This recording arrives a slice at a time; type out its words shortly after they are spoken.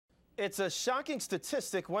It's a shocking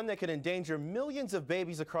statistic, one that could endanger millions of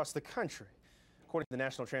babies across the country. According to the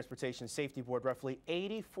National Transportation Safety Board, roughly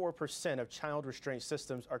 84% of child restraint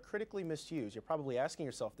systems are critically misused. You're probably asking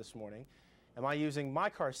yourself this morning, am I using my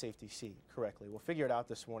car safety seat correctly? We'll figure it out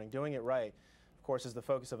this morning. Doing it right, of course, is the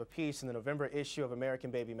focus of a piece in the November issue of American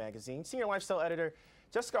Baby magazine. Senior lifestyle editor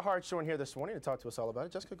Jessica Hartshorn here this morning to talk to us all about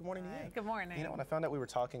it. Jessica, good morning to you. Good morning. You know, when I found out we were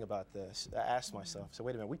talking about this, I asked myself, so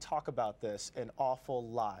wait a minute, we talk about this an awful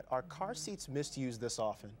lot. Are car seats misused this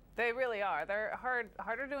often? They really are. They're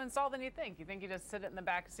harder to install than you think. You think you just sit it in the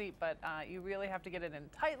back seat, but you really have to get it in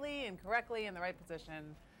tightly and correctly in the right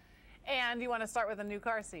position. And you want to start with a new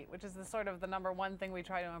car seat, which is the sort of the #1 thing we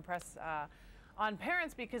try to impress on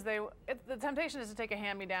parents, because the temptation is to take a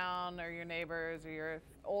hand-me-down or your neighbor's or your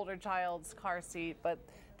older child's car seat, but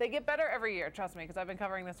they get better every year, trust me, because I've been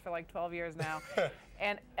covering this for like 12 years now.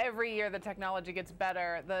 And every year the technology gets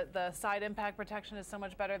better. The side impact protection is so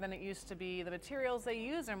much better than it used to be. The materials they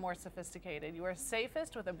use are more sophisticated. You are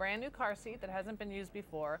safest with a brand new car seat that hasn't been used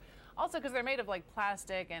before. Also because they're made of like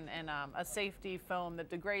plastic and a safety foam that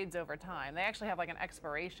degrades over time. They actually have like an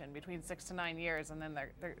expiration between 6 to 9 years, and then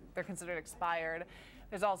they're considered expired.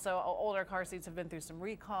 There's also older car seats have been through some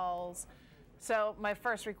recalls. So my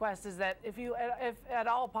first request is that if at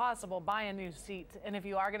all possible, buy a new seat. And if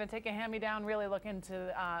you are going to take a hand-me-down, really look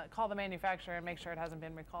into, call the manufacturer and make sure it hasn't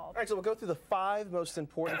been recalled. All right, so we'll go through the 5 most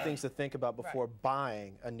important things to think about before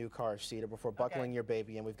buying a new car seat or before buckling your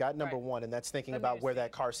baby in. We've got number 1, and that's thinking about where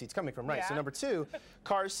that car seat's coming from. Right, so number 2,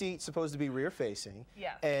 car seat supposed to be rear-facing.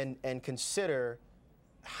 Yes. And consider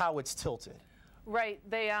how it's tilted. Right.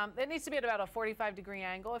 It needs to be at about a 45-degree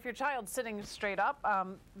angle. If your child's sitting straight up,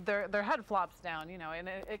 their head flops down, you know, and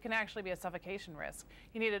it can actually be a suffocation risk.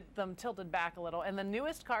 You need them tilted back a little. And the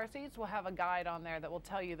newest car seats will have a guide on there that will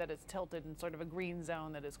tell you that it's tilted in sort of a green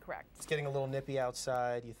zone that is correct. It's getting a little nippy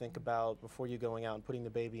outside. You think about before you going out and putting the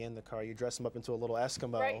baby in the car, you dress them up into a little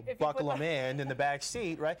Eskimo, buckle them in the back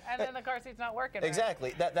seat, right? And then the car seat's not working.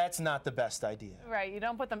 Exactly. Right? That's not the best idea. Right. You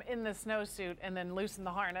don't put them in the snowsuit and then loosen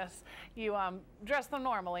the harness. You dress them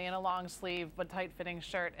normally in a long sleeve but tight fitting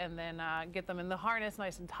shirt, and then get them in the harness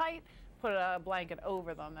nice and tight, put a blanket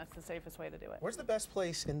over them. That's the safest way to do it. Where's the best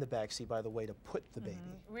place in the back seat, by the way, to put the baby?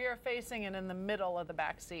 Rear facing and in the middle of the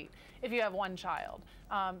back seat if you have one child.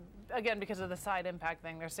 Again, because of the side impact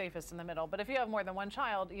thing, they're safest in the middle, but if you have more than one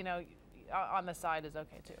child, you know, on the side is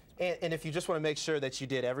okay too. And if you just want to make sure that you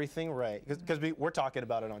did everything right, because we're talking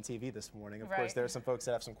about it on TV this morning, of course there are some folks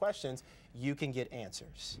that have some questions, you can get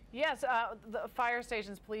answers. Yes, the fire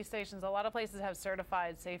stations, police stations, a lot of places have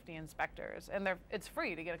certified safety inspectors, and it's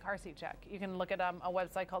free to get a car seat check. You can look at a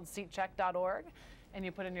website called seatcheck.org, and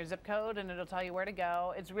you put in your zip code and it'll tell you where to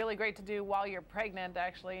go. It's really great to do while you're pregnant,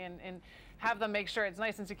 actually, and have them make sure it's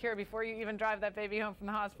nice and secure before you even drive that baby home from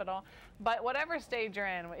the hospital. But whatever stage you're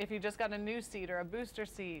in, if you just got a new seat or a booster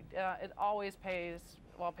seat, it always pays,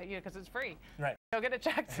 well, because it's free. Right. Go get it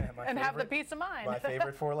checked and have the peace of mind. My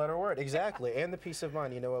favorite 4-letter word, exactly, and the peace of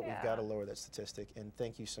mind. You know what, we've got to lower that statistic, and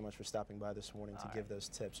thank you so much for stopping by this morning to give those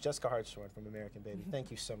tips. Jessica Hartshorn from American Baby, thank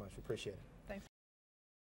you so much, we appreciate it. Thanks.